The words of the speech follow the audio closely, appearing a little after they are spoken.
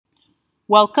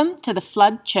Welcome to the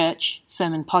Flood Church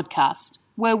Sermon Podcast,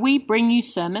 where we bring you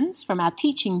sermons from our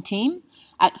teaching team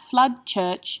at Flood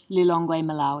Church, Lilongwe,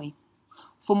 Malawi.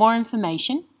 For more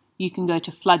information, you can go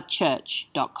to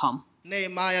floodchurch.com.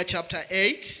 Nehemiah chapter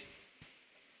 8,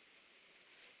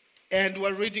 and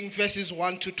we're reading verses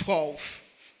 1 to 12.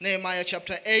 Nehemiah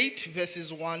chapter 8,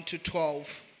 verses 1 to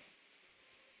 12.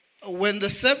 When the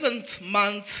 7th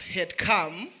month had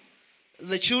come,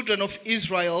 the children of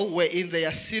Israel were in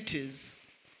their cities.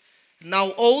 Now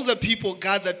all the people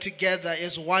gathered together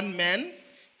as one man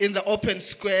in the open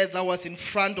square that was in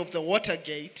front of the water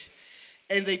gate,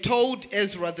 and they told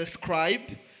Ezra the scribe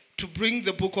to bring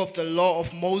the book of the law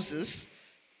of Moses,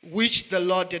 which the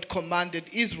Lord had commanded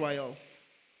Israel.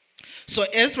 So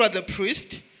Ezra the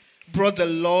priest brought the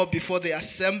law before the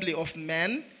assembly of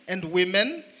men and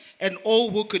women and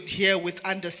all who could hear with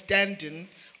understanding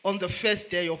on the first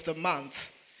day of the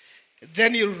month.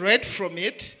 Then he read from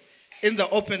it in the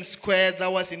open square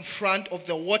that was in front of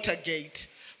the water gate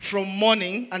from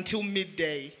morning until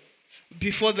midday,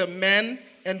 before the men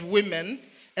and women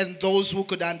and those who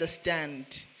could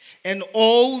understand. And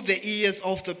all the ears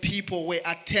of the people were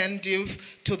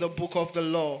attentive to the book of the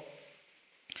law.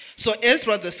 So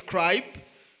Ezra the scribe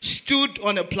stood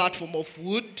on a platform of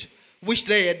wood, which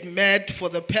they had made for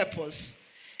the purpose.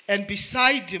 And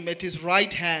beside him at his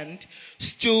right hand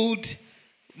stood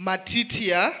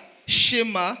Mattithiah,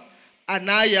 Shema,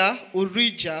 Ananiah,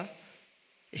 Urijah,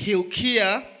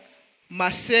 Hilkiah,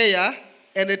 Maaseiah,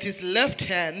 and at his left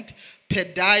hand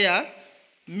Pedaiah,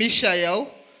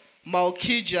 Mishael,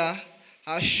 Malchijah,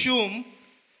 Hashum,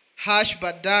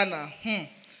 Hashbadana,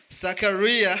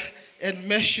 Zechariah, and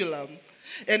Meshullam.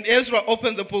 And Ezra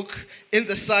opened the book in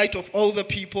the sight of all the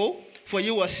people, for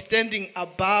he was standing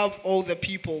above all the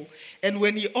people. And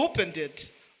when he opened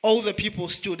it, all the people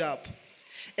stood up.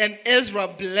 And Ezra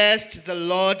blessed the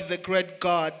Lord, the great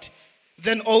God.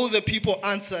 Then all the people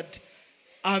answered,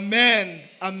 Amen,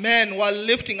 Amen, while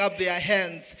lifting up their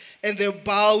hands. And they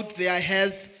bowed their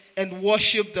heads and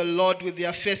worshipped the Lord with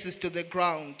their faces to the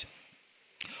ground.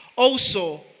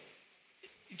 Also,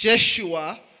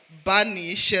 Jeshua,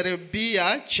 Bani,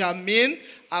 Sherebiah, Jamin,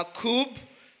 Akub,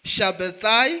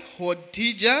 Shabbatai,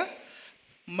 Hodijah,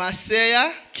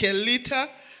 Maaseiah, Kelita,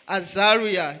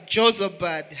 Azariah,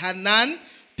 Jozabad, Hanan,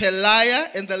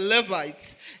 Pelaiah, and the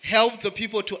Levites helped the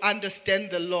people to understand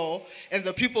the law, and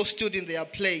the people stood in their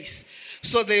place.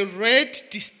 So they read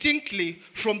distinctly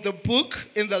from the book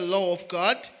in the law of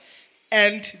God,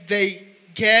 and they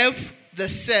gave the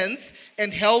sense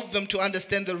and helped them to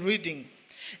understand the reading.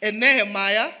 And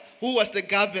Nehemiah, who was the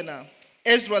governor,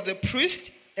 Ezra the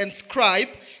priest and scribe,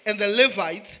 and the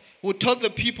Levites, who taught the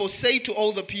people, say to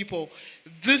all the people,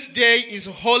 This day is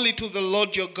holy to the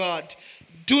Lord your God.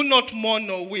 Do not mourn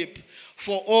nor weep.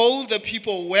 For all the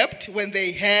people wept when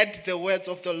they heard the words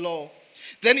of the law.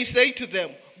 Then he said to them,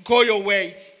 Go your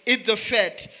way, eat the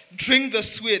fat, drink the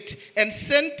sweet, and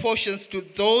send portions to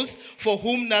those for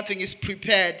whom nothing is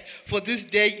prepared. For this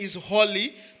day is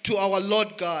holy to our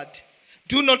Lord God.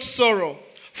 Do not sorrow,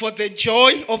 for the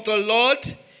joy of the Lord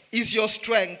is your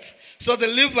strength. So the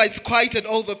Levites quieted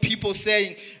all the people,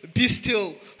 saying, Be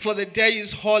still, for the day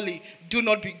is holy. Do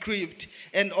not be grieved.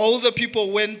 And all the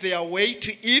people went their way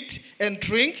to eat and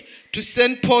drink, to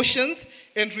send portions,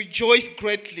 and rejoice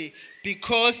greatly,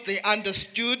 because they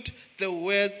understood the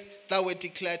words that were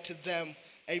declared to them.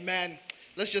 Amen.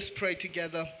 Let's just pray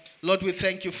together. Lord, we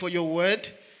thank you for your word.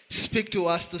 Speak to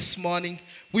us this morning.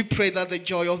 We pray that the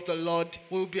joy of the Lord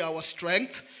will be our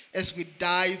strength as we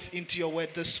dive into your word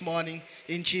this morning.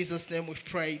 In Jesus' name we've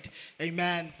prayed.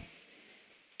 Amen.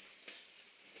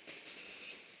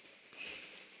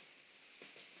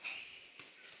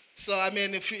 So,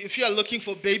 if you are looking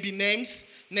for baby names,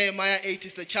 Nehemiah 8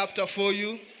 is the chapter for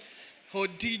you.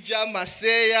 Hodijah,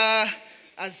 Maaseiah,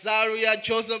 Azariah,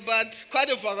 Jozabad,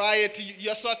 quite a variety.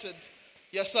 You're sorted.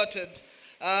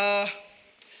 I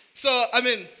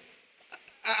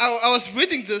was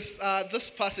reading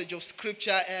this passage of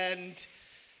scripture, and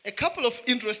a couple of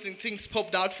interesting things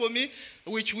popped out for me,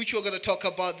 which we're going to talk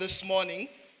about this morning.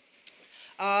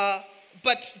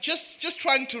 But just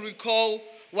trying to recall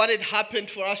what had happened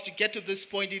for us to get to this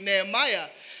point in Nehemiah.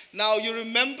 Now, you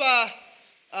remember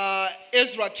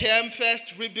Ezra came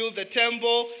first, rebuilt the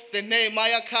temple, then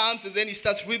Nehemiah comes, and then he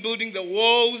starts rebuilding the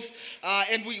walls.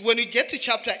 When we get to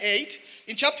chapter 8,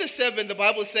 in chapter 7, the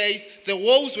Bible says the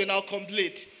walls were now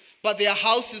complete, but their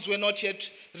houses were not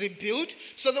yet rebuilt.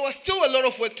 So there was still a lot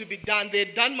of work to be done. They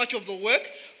had done much of the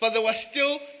work, but there was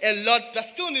still a lot that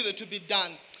still needed to be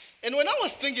done. And when I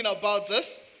was thinking about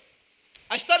this,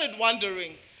 I started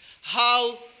wondering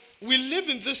how we live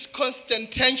in this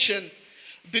constant tension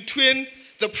between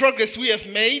the progress we have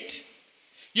made.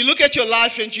 You look at your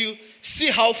life and you see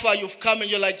how far you've come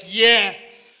and you're like, yeah.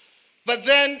 But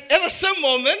then at the same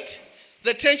moment,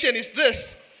 the tension is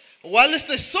this. While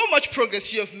there's so much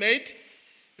progress you have made,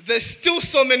 there's still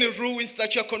so many ruins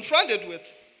that you're confronted with.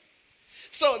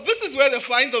 So this is where they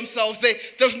find themselves.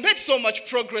 They've made so much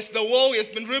progress. The wall has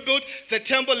been rebuilt. The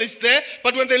temple is there.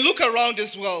 But when they look around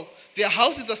as well, their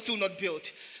houses are still not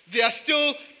built. They are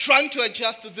still trying to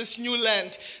adjust to this new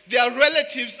land. Their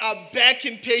relatives are back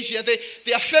in Persia.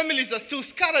 Their families are still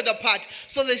scattered apart.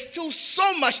 So there's still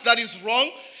so much that is wrong,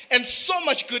 and so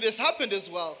much good has happened as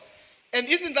well. And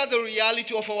isn't that the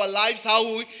reality of our lives,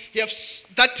 how we have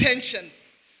that tension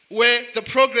where the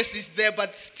progress is there,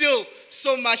 but still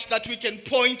so much that we can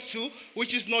point to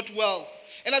which is not well.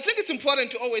 And I think it's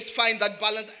important to always find that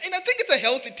balance. And I think it's a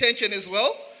healthy tension as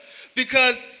well,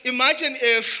 because imagine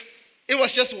if it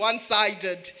was just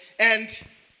one-sided and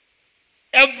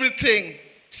everything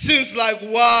seems like,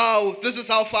 wow, this is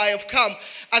how far I have come.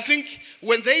 I think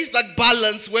when there is that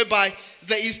balance whereby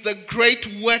there is the great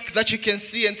work that you can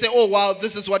see and say, oh, wow,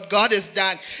 this is what God has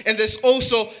done. And there's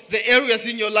also the areas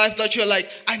in your life that you're like,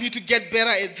 I need to get better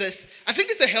at this. I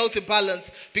think it's a healthy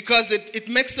balance because it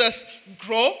makes us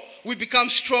grow. We become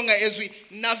stronger as we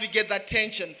navigate that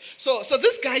tension. So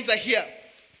these guys are here.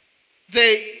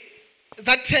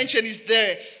 That tension is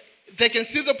there. They can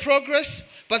see the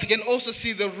progress, but they can also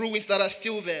see the ruins that are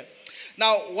still there.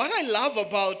 Now, what I love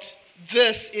about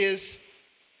this is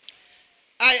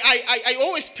I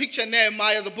always picture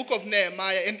Nehemiah, the book of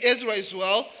Nehemiah, and Ezra as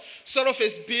well, sort of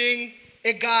as being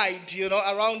a guide,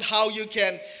 around how you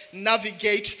can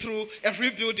navigate through a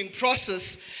rebuilding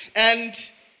process. And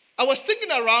I was thinking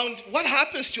around what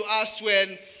happens to us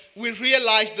when we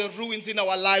realize the ruins in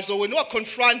our lives, or when we are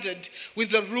confronted with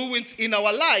the ruins in our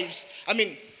lives. I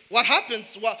mean, what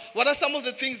happens? What are some of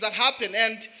the things that happen?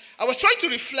 And I was trying to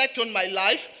reflect on my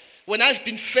life when I've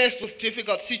been faced with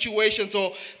difficult situations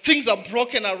or things are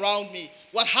broken around me.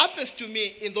 What happens to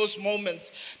me in those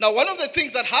moments? Now, one of the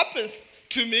things that happens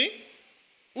to me,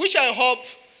 which I hope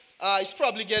is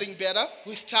probably getting better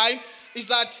with time, is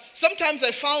that sometimes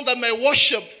I found that my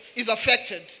worship is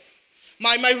affected.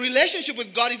 My relationship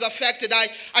with God is affected.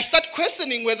 I start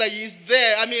questioning whether He is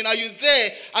there. I mean, are you there?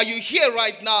 Are you here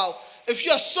right now? If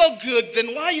you are so good,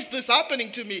 then why is this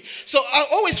happening to me? So I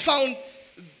always found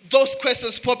those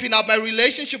questions popping up. My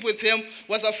relationship with Him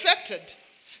was affected.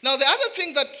 Now, the other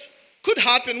thing that could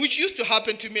happen, which used to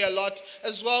happen to me a lot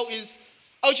as well, is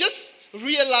I'll just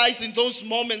realize in those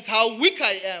moments how weak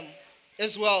I am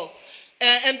as well.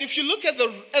 And if you look at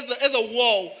the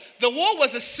wall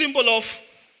was a symbol of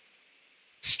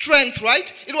strength,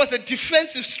 right? It was a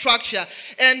defensive structure.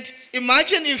 And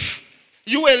imagine if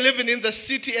you were living in the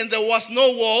city and there was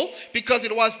no wall, because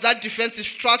it was that defensive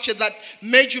structure that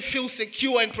made you feel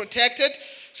secure and protected.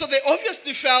 So they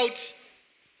obviously felt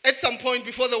at some point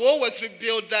before the wall was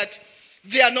rebuilt that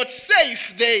they are not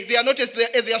safe. They are not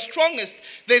at their strongest.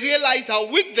 They realized how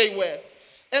weak they were.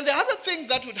 And the other thing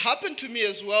that would happen to me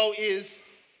as well is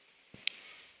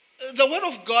the Word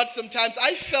of God. Sometimes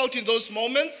I felt in those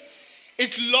moments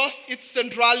it lost its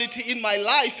centrality in my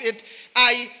life.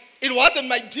 It wasn't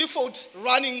my default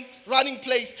running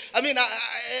place. I mean,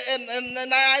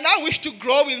 I wish to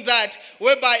grow in that,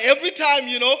 whereby every time,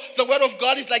 the Word of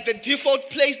God is like the default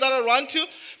place that I run to.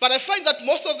 But I find that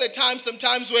most of the time,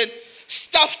 sometimes when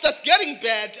stuff starts getting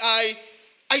bad,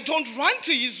 I don't run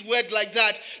to His Word like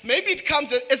that. Maybe it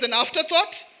comes as an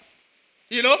afterthought,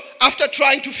 after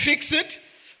trying to fix it.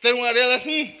 Then when I realize,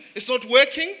 it's not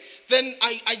working, then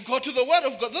I go to the Word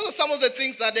of God. Those are some of the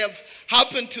things that have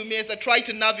happened to me as I try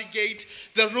to navigate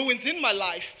the ruins in my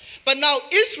life. But now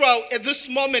Israel at this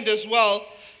moment as well,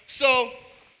 so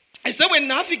as they were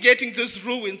navigating these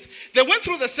ruins, they went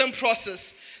through the same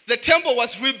process. The temple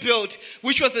was rebuilt,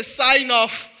 which was a sign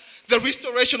of the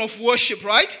restoration of worship,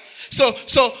 right?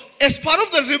 So as part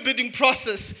of the rebuilding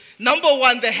process, number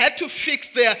one, they had to fix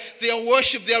their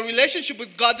worship, their relationship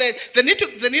with God. They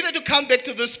needed to come back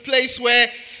to this place where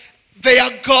their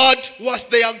God was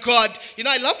their God.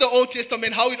 I love the Old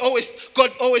Testament, how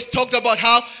God always talked about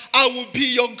how I will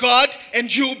be your God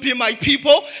and you will be my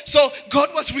people. So God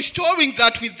was restoring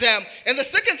that with them. And the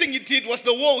second thing He did was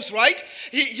the walls, right?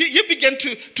 He began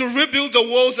to rebuild the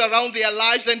walls around their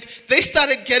lives, and they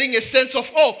started getting a sense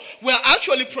of, we're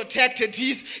actually protected.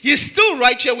 He's still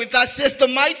right here with us. Yes,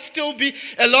 there might still be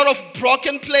a lot of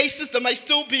broken places. There might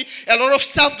still be a lot of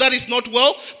stuff that is not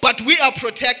well, but we are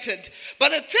protected. But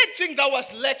the third thing that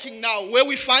was lacking now, where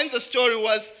we find the story,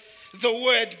 was the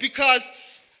Word. Because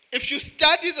if you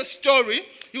study the story,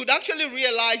 you would actually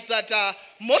realize that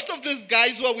most of these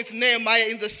guys who are with Nehemiah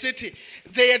in the city,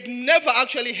 They had never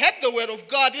actually had the word of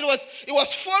God. It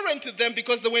was foreign to them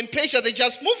because they were in Persia. They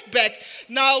just moved back.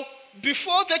 Now,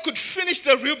 before they could finish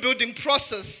the rebuilding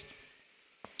process,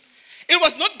 it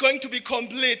was not going to be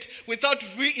complete without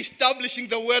re-establishing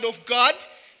the word of God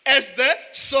as the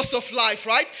source of life,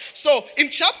 right? So in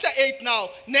chapter 8 now,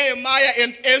 Nehemiah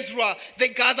and Ezra, they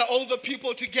gather all the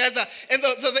people together. And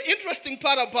the interesting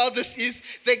part about this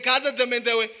is they gathered them and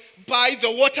they were by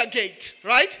the water gate,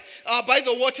 right? By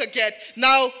the water gate.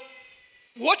 Now,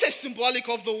 water is symbolic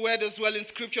of the word as well in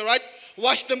scripture, right?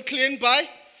 Wash them clean by,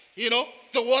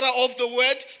 the water of the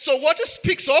word. So water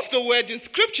speaks of the word in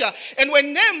scripture. And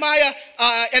when Nehemiah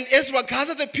and Ezra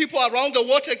gathered the people around the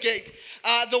water gate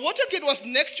was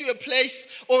next to a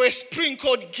place or a spring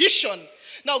called Gishon.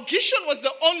 Now, Gishon was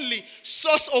the only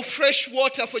source of fresh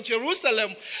water for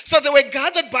Jerusalem. So they were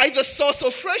gathered by the source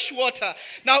of fresh water.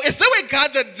 Now, as they were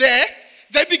gathered there,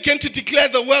 they began to declare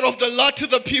the word of the Lord to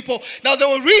the people. Now, they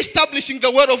were reestablishing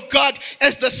the word of God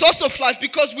as the source of life,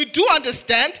 because we do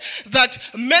understand that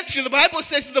Matthew, the Bible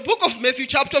says in the book of Matthew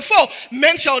chapter 4,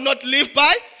 men shall not live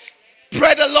by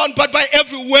bread alone, but by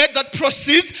every word that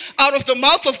proceeds out of the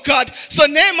mouth of God. So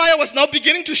Nehemiah was now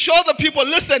beginning to show the people,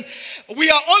 listen, we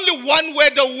are only one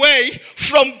word away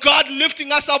from God lifting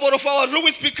us up out of our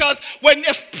ruins, because when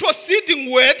a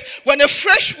proceeding word, when a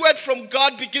fresh word from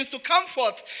God begins to come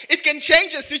forth, it can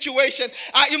change a situation.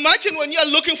 Imagine when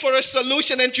you're looking for a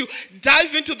solution and you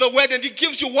dive into the word and it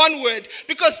gives you one word,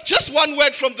 because just one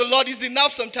word from the Lord is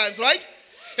enough sometimes, right?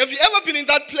 Have you ever been in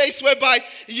that place whereby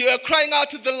you're crying out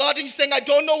to the Lord and you're saying, I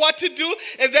don't know what to do,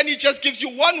 and then he just gives you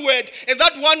one word, and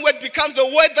that one word becomes the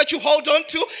word that you hold on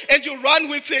to and you run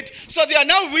with it. So they are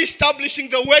now reestablishing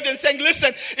the word and saying,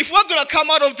 listen, if we're going to come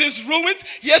out of these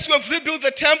ruins, yes, we've rebuilt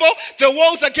the temple, the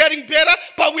walls are getting better,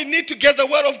 but we need to get the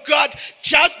word of God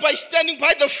just by standing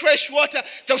by the fresh water,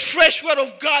 the fresh word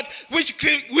of God, which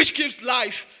gives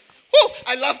life. Woo,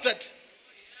 I love that.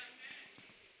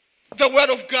 The word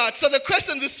of God. So the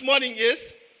question this morning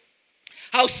is,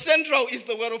 how central is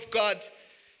the word of God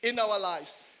in our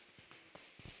lives?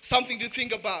 Something to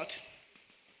think about.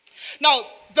 Now,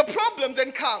 the problem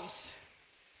then comes.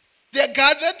 They're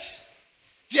gathered.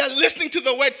 They are listening to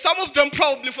the word. Some of them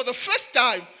probably for the first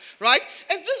time, right?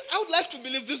 And I would like to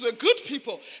believe these were good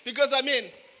people, because,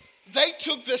 they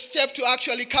took the step to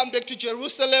actually come back to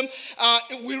Jerusalem.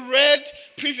 We read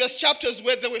previous chapters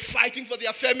where they were fighting for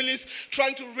their families,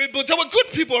 trying to rebuild. They were good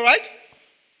people, right?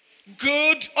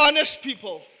 Good, honest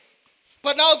people.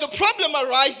 But now the problem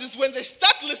arises when they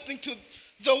start listening to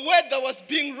the word that was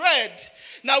being read.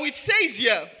 Now it says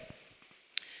here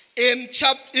in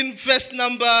verse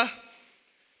number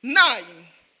 9,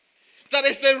 that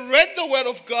as they read the word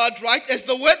of God, right, as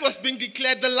the word was being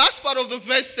declared, the last part of the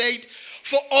verse said,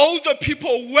 for all the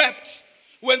people wept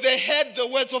when they heard the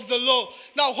words of the law.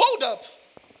 Now, hold up.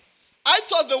 I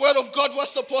thought the word of God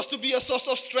was supposed to be a source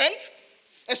of strength,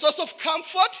 a source of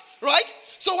comfort, right?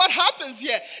 So what happens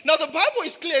here? Now, the Bible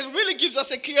is clear. It really gives us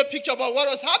a clear picture about what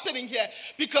was happening here,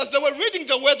 because they were reading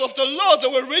the word of the law. They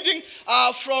were reading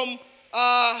from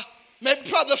maybe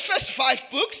probably the first 5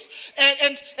 books.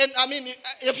 And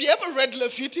have you ever read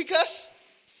Leviticus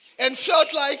and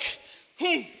felt like,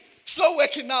 so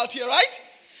working out here, right?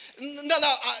 No,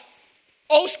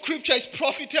 all scripture is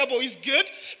profitable, is good.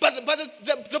 But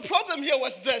the problem here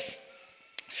was this.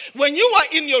 When you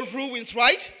are in your ruins,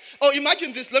 right? Oh,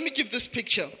 imagine this. Let me give this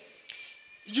picture.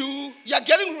 You're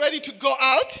getting ready to go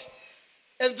out,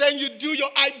 and then you do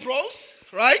your eyebrows,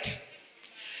 right?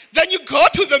 Then you go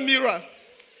to the mirror.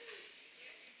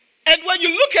 And when you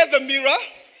look at the mirror,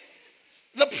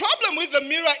 the problem with the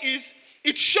mirror is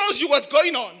it shows you what's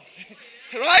going on.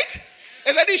 Right?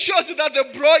 And then it shows you that the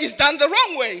bro is done the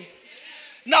wrong way.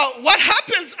 Now, what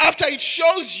happens after it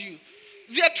shows you?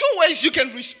 There are 2 ways you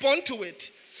can respond to it.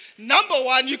 Number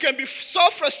 1, you can be so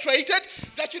frustrated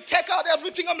that you take out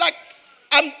everything. I'm like,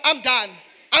 I'm done.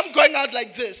 I'm going out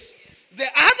like this. The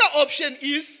other option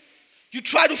is you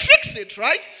try to fix it,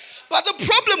 right? But the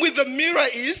problem with the mirror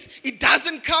is it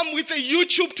doesn't come with a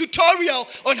YouTube tutorial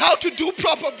on how to do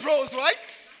proper brows, right?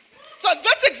 So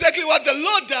that's exactly what the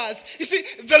law does. You see,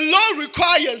 the law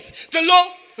requires,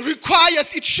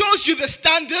 it shows you the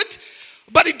standard,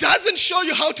 but it doesn't show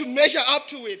you how to measure up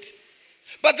to it.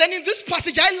 But then in this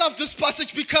passage, I love this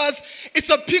passage because it's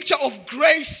a picture of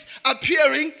grace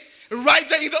appearing right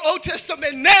there in the Old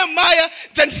Testament. Nehemiah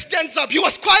then stands up. He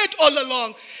was quiet all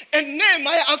along. And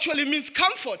Nehemiah actually means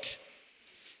comfort.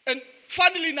 And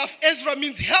funnily enough, Ezra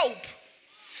means help.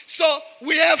 So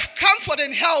we have comfort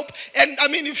and help. And I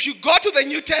mean, if you go to the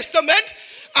New Testament,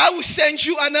 I will send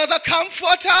you another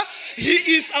comforter.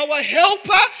 He is our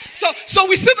helper. So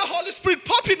we see the Holy Spirit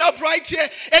popping up right here.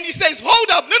 And he says, hold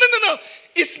up. No.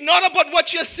 It's not about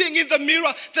what you're seeing in the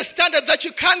mirror, the standard that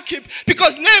you can't keep.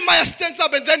 Because Nehemiah stands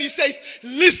up and then he says,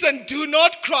 listen, do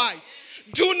not cry.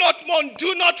 Do not mourn,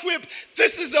 do not weep.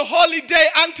 This is a holy day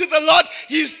unto the Lord.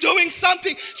 He is doing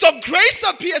something. So grace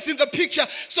appears in the picture.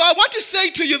 So I want to say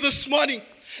to you this morning,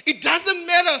 it doesn't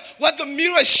matter what the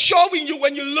mirror is showing you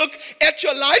when you look at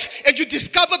your life and you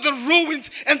discover the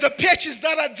ruins and the patches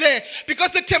that are there.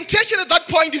 Because the temptation at that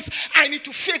point is, I need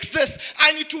to fix this.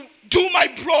 I need to do my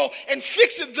bro and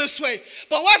fix it this way.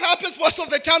 But what happens most of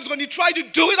the times when you try to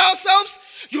do it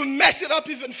ourselves, you mess it up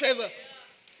even further.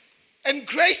 And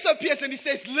grace appears and he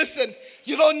says, listen,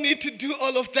 you don't need to do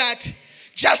all of that.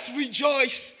 Just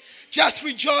rejoice. Just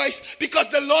rejoice because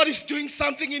the Lord is doing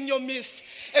something in your midst.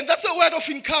 And that's a word of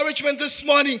encouragement this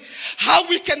morning. How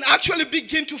we can actually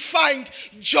begin to find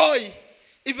joy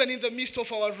even in the midst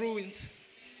of our ruins.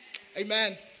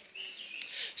 Amen.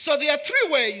 So there are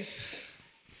 3 ways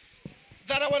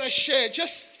that I want to share.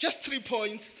 Just 3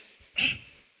 points.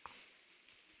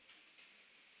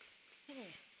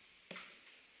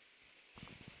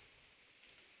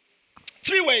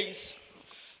 3 ways.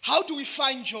 How do we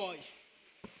find joy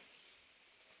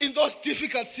in those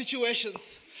difficult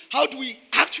situations? How do we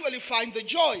actually find the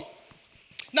joy?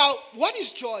 Now, what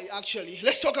is joy actually?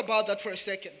 Let's talk about that for a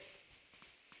second.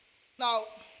 Now,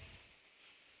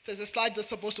 there's a slide that's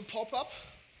supposed to pop up.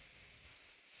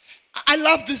 I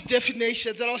love this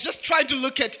definition. That I was just trying to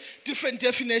look at different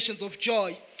definitions of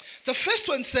joy. The first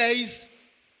one says,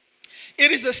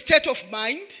 it is a state of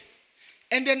mind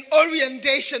and an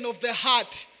orientation of the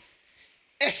heart,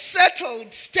 a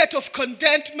settled state of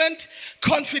contentment,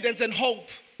 confidence, and hope.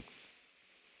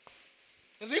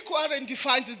 Rick Warren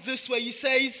defines it this way. He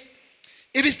says,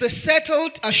 it is the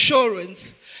settled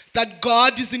assurance that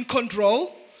God is in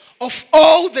control of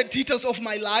all the details of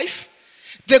my life,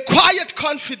 the quiet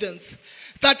confidence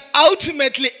that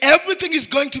ultimately everything is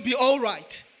going to be all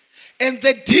right, and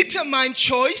the determined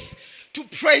choice to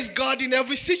praise God in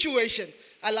every situation.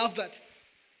 I love that.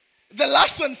 The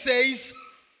last one says,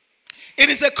 it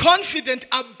is a confident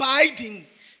abiding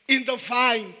in the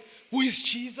vine, who is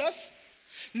Jesus,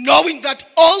 knowing that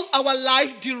all our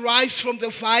life derives from the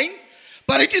vine,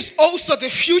 but it is also the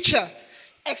future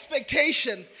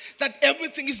expectation that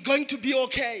everything is going to be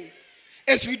okay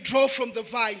as we draw from the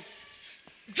vine.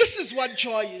 This is what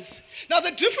joy is. Now,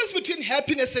 the difference between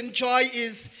happiness and joy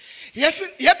is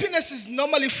happiness is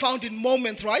normally found in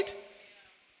moments, right?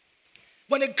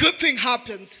 When a good thing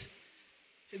happens,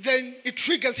 then it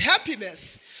triggers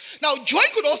happiness. Now, joy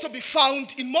could also be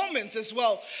found in moments as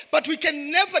well, but we can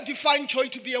never define joy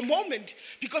to be a moment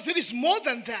because it is more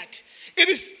than that. It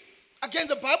is, again,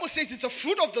 the Bible says it's a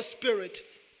fruit of the Spirit.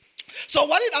 So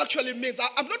what it actually means,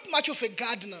 I'm not much of a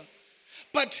gardener,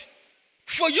 but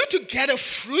for you to get a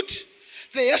fruit,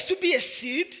 there has to be a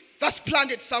seed that's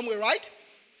planted somewhere, right?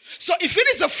 So if it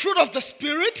is a fruit of the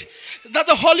Spirit that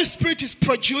the Holy Spirit is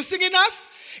producing in us,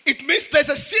 it means there's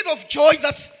a seed of joy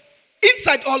that's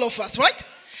inside all of us, right?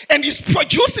 And he's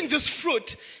producing this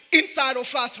fruit inside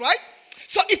of us, right?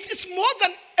 So it's more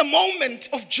than a moment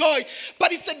of joy,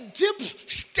 but it's a deep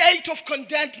state of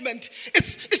contentment.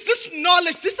 It's this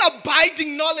knowledge, this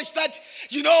abiding knowledge that,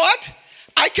 you know what?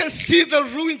 I can see the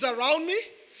ruins around me,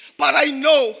 but I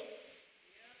know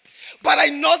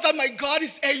that my God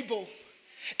is able.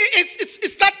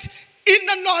 It's that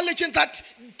inner knowledge and that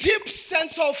deep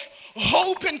sense of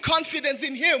hope and confidence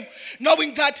in him,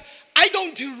 knowing that I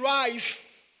don't derive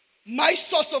my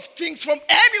source of things from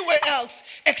anywhere else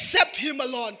except him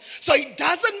alone. So it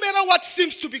doesn't matter what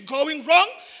seems to be going wrong,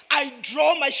 I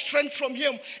draw my strength from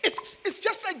him. It's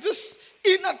just like this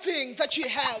inner thing that you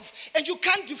have, and you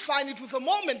can't define it with a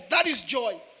moment. That is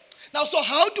joy. Now, so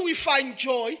how do we find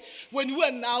joy when we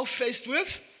are now faced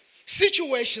with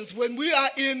situations, when we are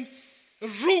in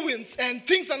ruins and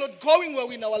things are not going well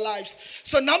in our lives?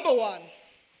 So number 1,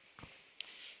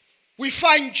 we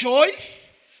find joy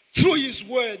through his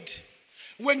word.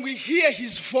 When we hear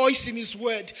his voice in his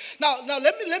word. Now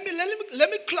let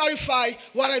me clarify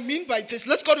what I mean by this.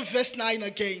 Let's go to verse 9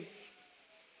 again.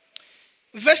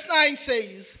 Verse 9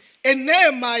 says, and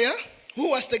Nehemiah, who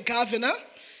was the governor,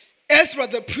 Ezra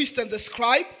the priest and the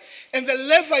scribe, and the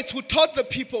Levites who taught the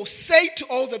people, say to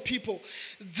all the people,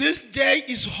 this day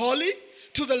is holy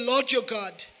to the Lord your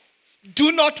God.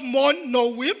 Do not mourn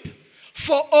nor weep,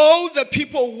 for all the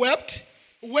people wept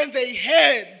when they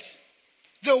heard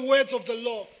the words of the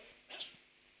law.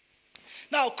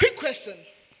 Now, quick question.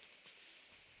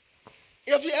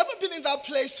 Have you ever been in that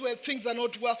place where things are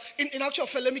not well? In actual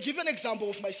fact, let me give you an example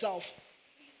of myself.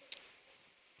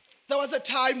 There was a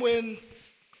time when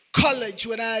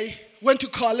I went to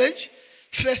college,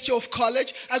 first year of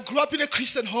college, I grew up in a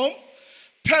Christian home.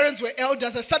 Parents were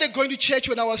elders. I started going to church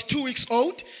when I was 2 weeks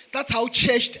old. That's how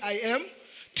churched I am.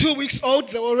 2 weeks old,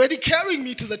 they were already carrying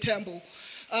me to the temple.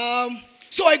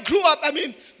 So I grew up,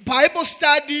 Bible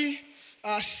study,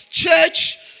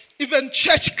 church, even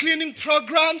church cleaning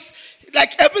programs.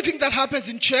 Like everything that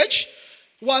happens in church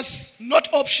was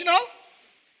not optional.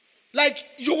 Like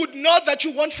you would know that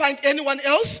you won't find anyone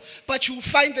else, but you will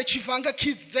find the Chivhanga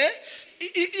kids there.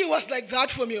 It was like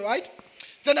that for me, right?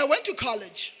 Then I went to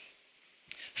college.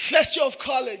 First year of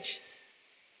college.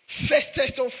 First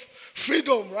taste of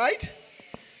freedom, right?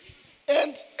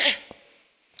 And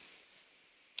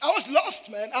I was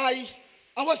lost, man. I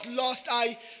was lost.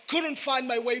 I couldn't find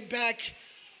my way back.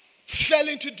 Fell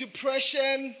into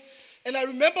depression. And I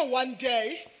remember one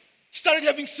day, started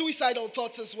having suicidal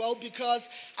thoughts as well because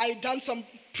I had done some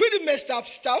pretty messed up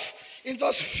stuff in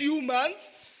those few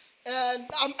months. And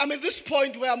I'm at this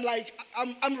point where I'm like,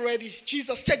 I'm ready.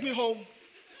 Jesus, take me home.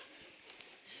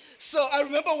 So I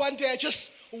remember one day I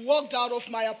just walked out of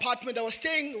my apartment. I was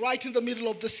staying right in the middle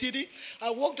of the city.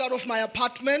 I walked out of my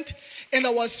apartment and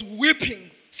I was weeping.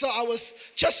 So I was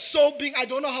just sobbing. I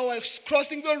don't know how I was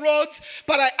crossing the roads,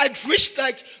 but I'd reached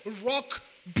like rock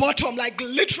bottom, like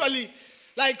literally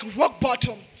like rock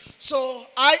bottom. So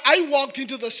I walked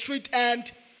into the street and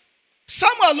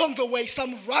somewhere along the way,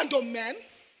 some random man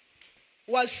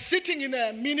was sitting in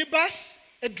a minibus,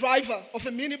 a driver of a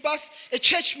minibus, a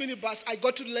church minibus. I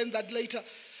got to learn that later.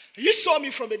 He saw me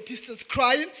from a distance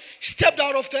crying, stepped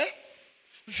out of the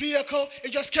vehicle,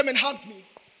 and just came and hugged me.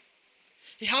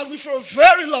 He hugged me for a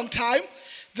very long time.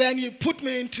 Then he put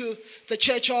me into the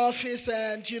church office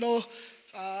and,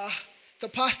 the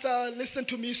pastor listened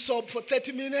to me sob for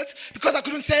 30 minutes because I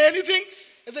couldn't say anything.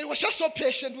 And then he was just so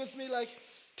patient with me, like,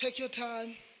 take your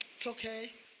time, it's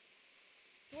okay.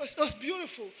 It was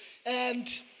beautiful. And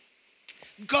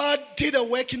God did a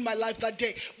work in my life that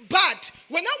day. But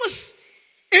when I was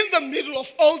in the middle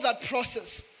of all that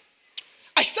process,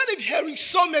 I started hearing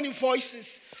so many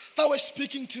voices that were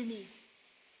speaking to me.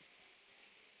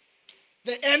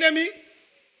 The enemy,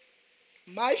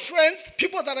 my friends,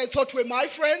 people that I thought were my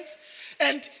friends,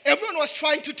 and everyone was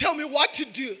trying to tell me what to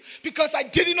do because I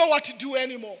didn't know what to do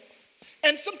anymore.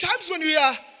 And sometimes when we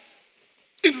are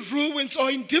in ruins or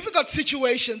in difficult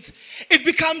situations, it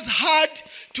becomes hard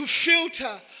to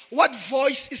filter what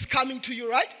voice is coming to you,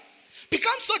 right?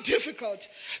 Becomes so difficult.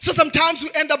 So sometimes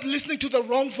we end up listening to the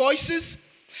wrong voices,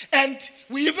 and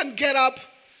we even get up.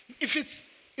 If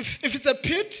it's a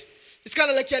pit, it's kind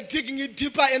of like you're digging it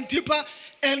deeper and deeper,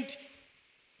 and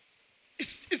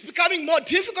it's becoming more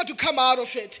difficult to come out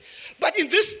of it. But in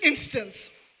this instance,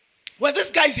 where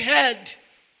this guy's head,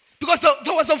 because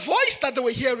there was a voice that they were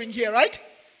hearing here, right?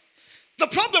 The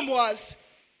problem was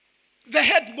they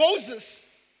had Moses,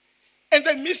 and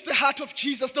they missed the heart of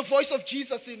Jesus, the voice of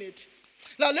Jesus in it.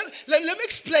 Now, let me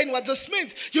explain what this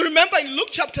means. You remember in Luke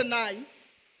chapter 9,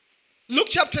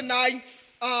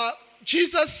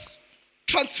 Jesus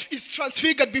is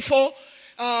transfigured before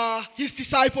his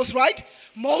disciples, right?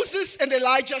 Moses and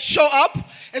Elijah show up,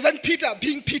 and then Peter,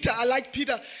 being Peter, I like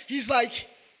Peter, he's like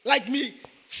me.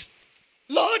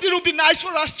 Lord, it would be nice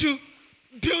for us to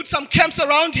build some camps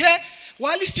around here.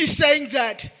 While he's saying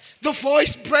that, the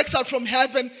voice breaks out from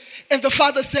heaven, and the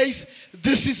Father says,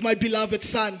 this is my beloved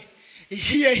Son.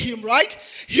 Hear him, right?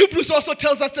 Hebrews also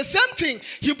tells us the same thing.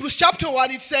 Hebrews chapter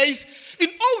 1, it says, in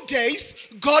old days,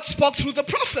 God spoke through the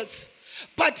prophets.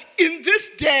 But in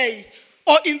this day,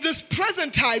 or in this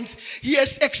present times, he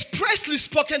has expressly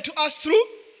spoken to us through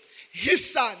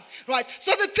his Son, right?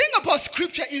 So the thing about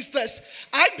Scripture is this.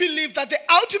 I believe that the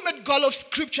ultimate goal of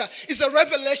Scripture is a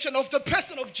revelation of the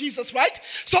person of Jesus, right?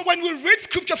 So when we read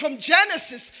Scripture from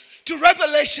Genesis to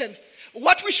Revelation,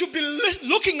 what we should be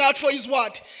looking out for is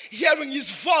what? Hearing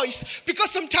his voice.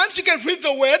 Because sometimes you can read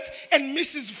the words and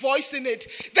miss his voice in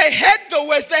it. They heard the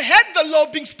words, they heard the law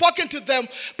being spoken to them,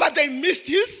 but they missed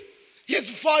his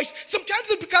voice. Sometimes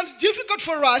it becomes difficult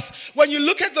for us when you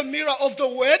look at the mirror of the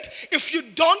word. If you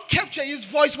don't capture his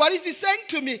voice, what is he saying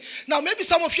to me? Now, maybe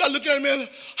some of you are looking at me,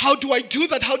 how do I do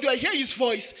that? How do I hear his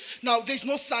voice? Now, there's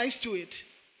no science to it.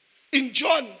 In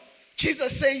John,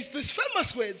 Jesus says these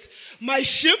famous words, my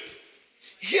sheep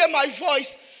hear my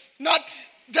voice, not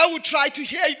they will try to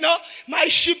hear it. No, my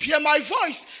sheep hear my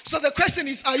voice. So the question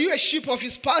is, are you a sheep of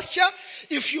his pasture?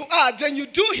 If you are, then you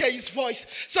do hear his voice.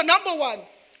 So number one,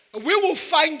 we will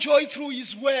find joy through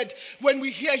his word when we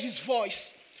hear his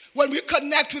voice. When we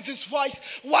connect with his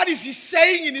voice, what is he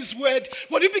saying in his word?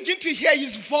 When we begin to hear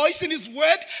his voice in his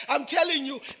word, I'm telling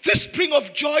you, this spring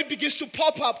of joy begins to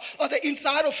pop up on the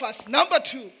inside of us. Number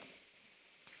 2,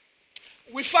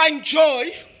 we find joy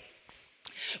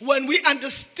when we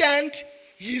understand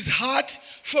his heart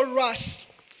for us.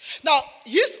 Now,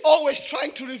 he's always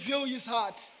trying to reveal his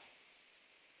heart.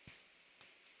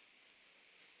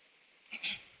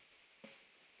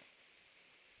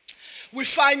 We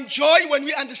find joy when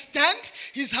we understand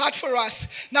his heart for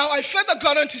us. Now, I further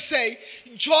got on to say,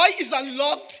 joy is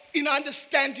unlocked in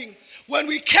understanding. When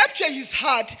we capture his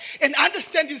heart and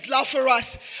understand his love for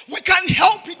us, we can't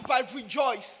help it but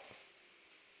rejoice.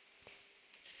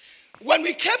 When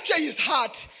we capture his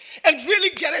heart and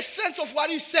really get a sense of what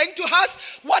he's saying to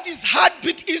us, what his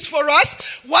heartbeat is for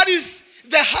us, what is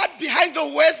the heart behind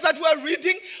the words that we're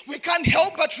reading, we can't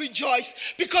help but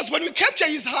rejoice. Because when we capture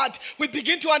his heart, we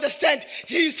begin to understand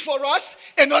he is for us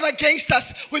and not against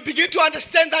us. We begin to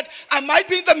understand that I might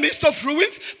be in the midst of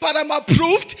ruins, but I'm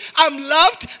approved, I'm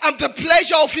loved, I'm the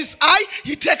pleasure of his eye.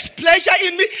 He takes pleasure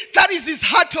in me. That is his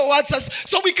heart towards us.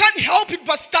 So we can't help it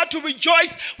but start to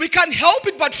rejoice. We can't help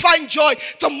it but find joy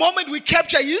the moment we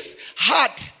capture his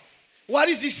heart. What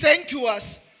is he saying to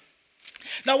us?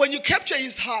 Now, when you capture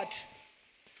his heart,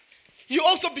 you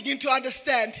also begin to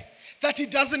understand that he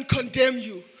doesn't condemn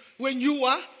you when you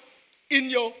are in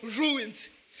your ruins.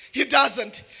 He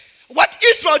doesn't. What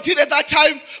Israel did at that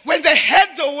time, when they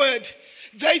heard the word,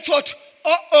 they thought,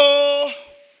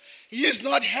 he is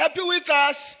not happy with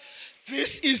us.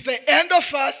 This is the end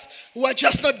of us. We're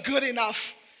just not good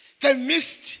enough. They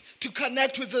missed to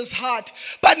connect with his heart.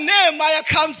 But Nehemiah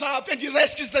comes up and he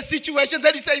rescues the situation.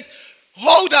 Then he says,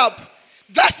 hold up.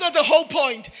 That's not the whole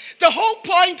point. The whole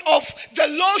point of the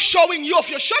law showing you of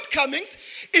your shortcomings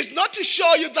is not to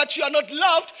show you that you are not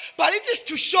loved, but it is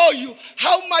to show you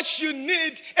how much you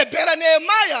need a better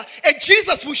Nehemiah. And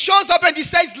Jesus who shows up and he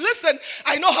says, listen,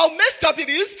 I know how messed up it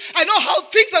is. I know how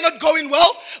things are not going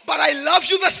well, but I love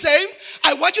you the same.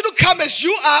 I want you to come as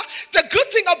you are. The good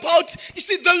thing about, you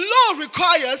see, the law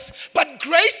requires, but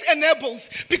grace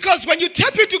enables. Because when you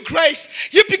tap into grace,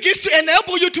 he begins to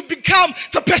enable you to become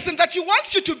the person that you want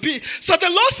you to be. So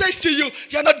the law says to you,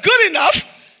 you're not good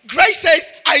enough. Grace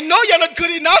says, I know you're not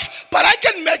good enough, but I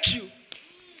can make you.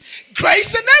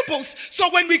 Grace enables.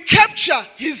 So when we capture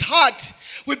his heart,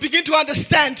 we begin to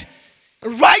understand,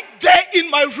 right there in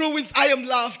my ruins, I am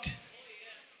loved.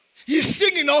 He's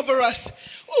singing over us.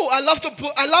 Oh, I love the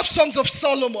book. I love Songs of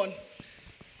Solomon.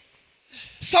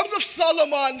 Songs of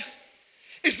Solomon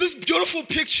is this beautiful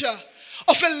picture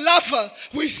of a lover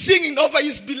who is singing over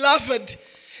his beloved.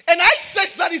 And I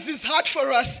sense that is his heart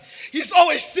for us. He's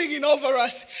always singing over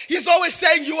us. He's always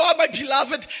saying, you are my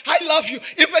beloved. I love you.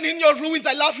 Even in your ruins,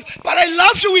 I love you. But I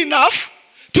love you enough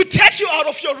to take you out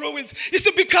of your ruins. You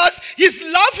see, because his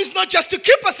love is not just to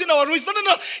keep us in our ruins.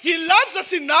 No. He loves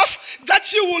us enough that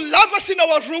he will love us in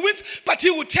our ruins, but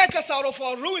he will take us out of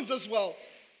our ruins as well.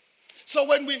 So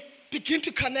when we begin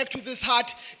to connect with his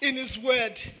heart in his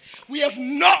word, we have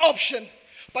no option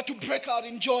but to break out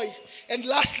in joy. And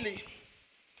lastly,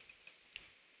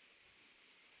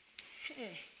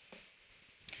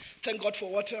 thank God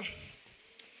for water.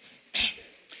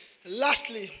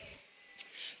 Lastly,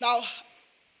 now,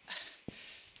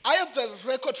 I have the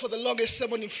record for the longest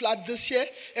sermon in Flood this year,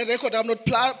 a record I'm not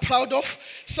proud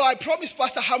of. So I promised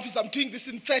Pastor Humphreys I'm doing this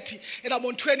in 30, and I'm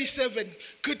on 27.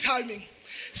 Good timing.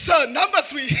 So, number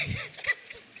 3,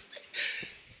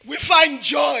 we find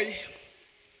joy.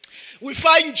 We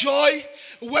find joy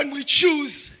when we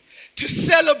choose to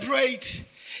celebrate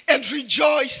and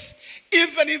rejoice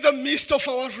even in the midst of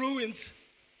our ruins.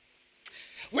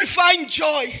 We find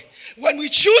joy when we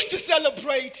choose to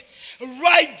celebrate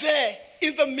right there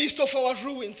in the midst of our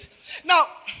ruins. Now,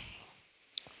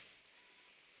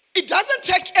 it doesn't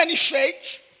take any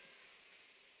faith,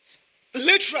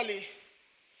 literally,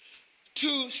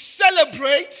 to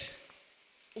celebrate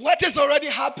what has already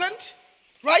happened,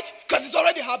 right? Because it's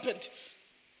already happened.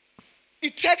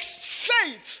 It takes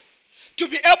faith to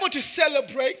be able to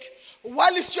celebrate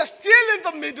while you're still in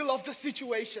the middle of the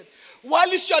situation, while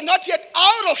you're not yet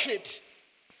out of it.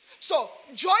 So,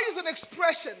 joy is an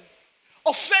expression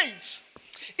of faith.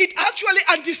 It actually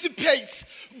anticipates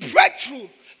breakthrough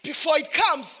before it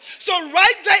comes. So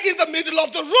right there in the middle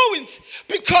of the ruins,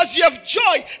 because you have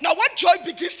joy. Now what joy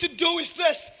begins to do is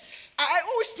this. I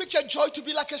always picture joy to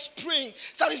be like a spring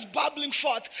that is bubbling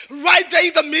forth. Right there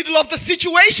in the middle of the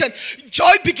situation,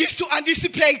 joy begins to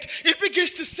anticipate. It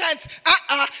begins to sense,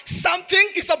 something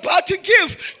is about to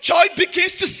give. Joy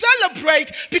begins to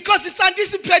celebrate because it's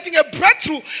anticipating a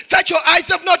breakthrough that your eyes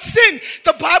have not seen.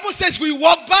 The Bible says we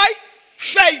walk by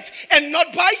faith and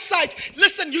not by sight.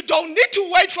 Listen, you don't need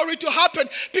to wait for it to happen,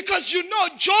 because you know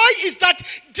joy is that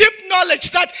deep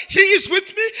knowledge that he is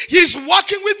with me, he's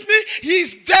walking with me,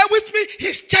 he's there with me,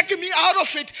 he's taking me out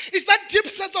of it. It's that deep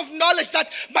sense of knowledge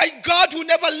that my God will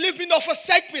never leave me nor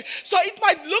forsake me. So it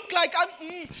might look like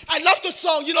I love the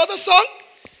song. You know the song?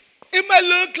 It might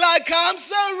look like I'm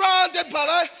surrounded, but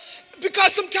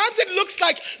because sometimes it looks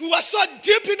like we are so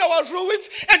deep in our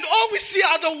ruins and all we see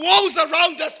are the walls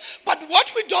around us. But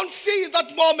what we don't see in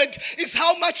that moment is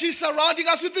how much he's surrounding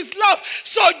us with his love.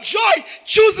 So joy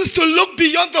chooses to look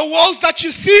beyond the walls that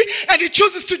you see, and it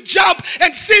chooses to jump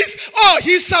and sees, oh,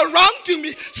 he's surrounding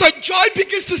me. So joy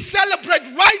begins to celebrate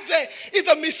right there in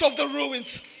the midst of the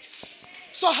ruins.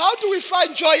 So how do we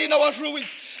find joy in our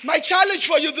ruins? My challenge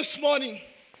for you this morning,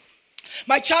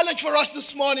 my challenge for us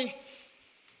this morning,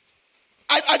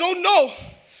 I don't know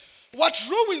what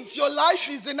ruins your life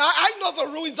is in. I know the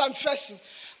ruins I'm facing.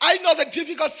 I know the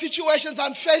difficult situations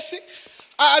I'm facing.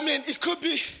 I mean, it could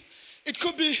be,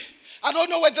 I don't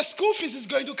know where the school fees is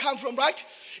going to come from, right?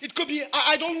 It could be,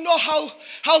 I don't know how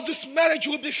this marriage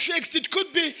will be fixed. It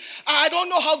could be, I don't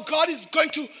know how God is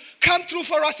going to come through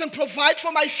for us and provide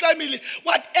for my family.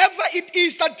 Whatever it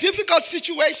is, that difficult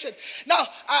situation. Now,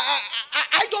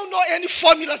 I don't know any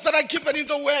formulas that are given in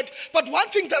the word, but one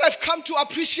thing that I've come to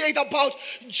appreciate about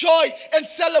joy and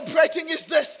celebrating is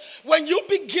this. When you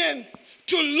begin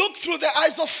to look through the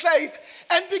eyes of faith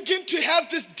and begin to have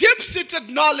this deep-seated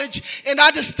knowledge and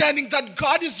understanding that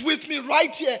God is with me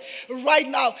right here, right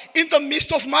now, in the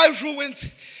midst of my ruins,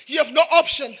 you have no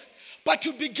option but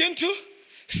to begin to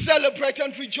celebrate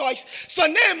and rejoice. So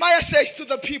Nehemiah says to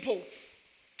the people,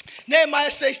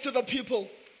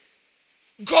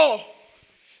 go,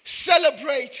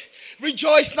 celebrate,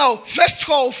 rejoice now. Verse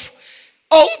 12,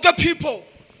 all the people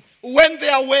went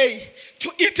their way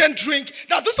to eat and drink.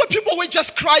 Now, these are people were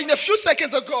just crying a few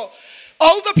seconds ago.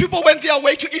 All the people went their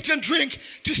way to eat and drink,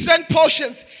 to send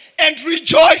portions, and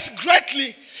rejoice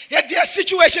greatly. Had their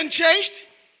situation changed?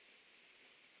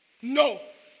 No.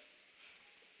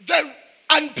 Their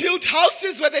unbuilt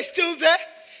houses, were they still there?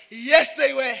 Yes,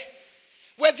 they were.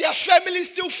 Were their families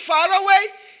still far away?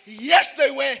 Yes, they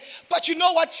were. But you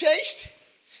know what changed?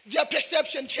 Their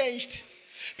perception changed.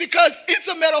 Because it's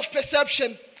a matter of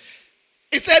perception.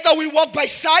 It's either we walk by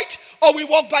sight or we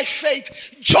walk by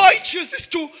faith. Joy chooses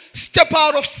to step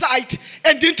out of sight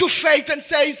and into faith and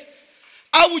says,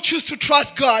 I will choose to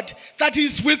trust God that he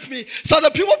is with me. So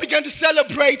the people began to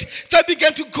celebrate. They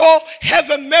began to go have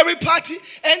a merry party,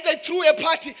 and they threw a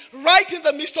party right in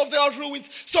the midst of their ruins.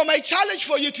 So my challenge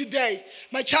for you today,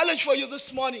 my challenge for you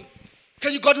this morning,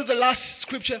 can you go to the last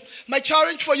scripture? My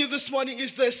challenge for you this morning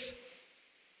is this.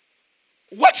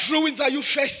 What ruins are you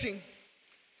facing?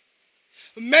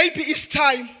 Maybe it's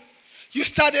time you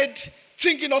started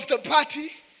thinking of the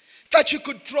party that you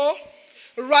could throw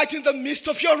right in the midst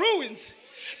of your ruins.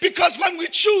 Because when we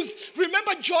choose,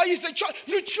 remember, joy is a choice.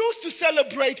 You choose to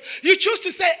celebrate. You choose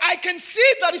to say, I can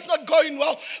see that it's not going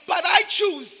well, but I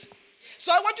choose.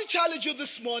 So I want to challenge you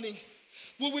this morning.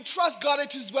 Will we trust God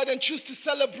at his word and choose to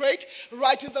celebrate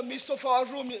right in the midst of our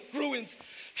ruins?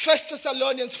 1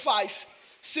 Thessalonians 5,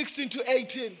 16 to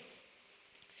 18.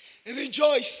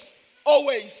 Rejoice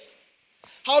always.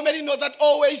 How many know that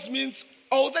always means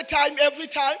all the time, every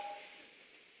time?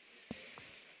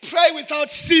 Pray without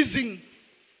ceasing.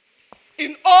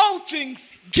 In all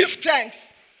things, give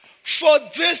thanks, for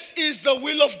this is the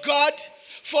will of God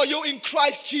for you in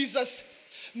Christ Jesus.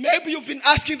 Maybe you've been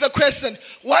asking the question,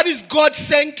 what is God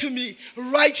saying to me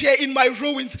right here in my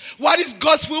ruins? What is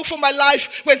God's will for my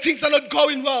life when things are not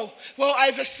going well? Well, I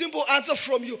have a simple answer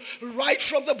from you, right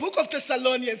from the book of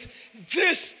Thessalonians.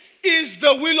 This is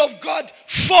the will of God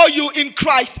for you in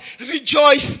Christ.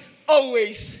 Rejoice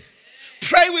always.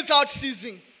 Pray without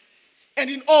ceasing. And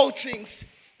in all things,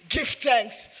 give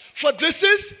thanks. For this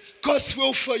is God's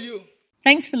will for you.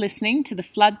 Thanks for listening to the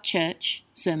Flood Church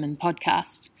Sermon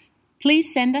Podcast.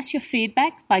 Please send us your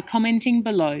feedback by commenting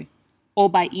below or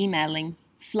by emailing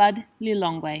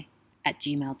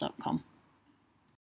floodlilongwe@gmail.com.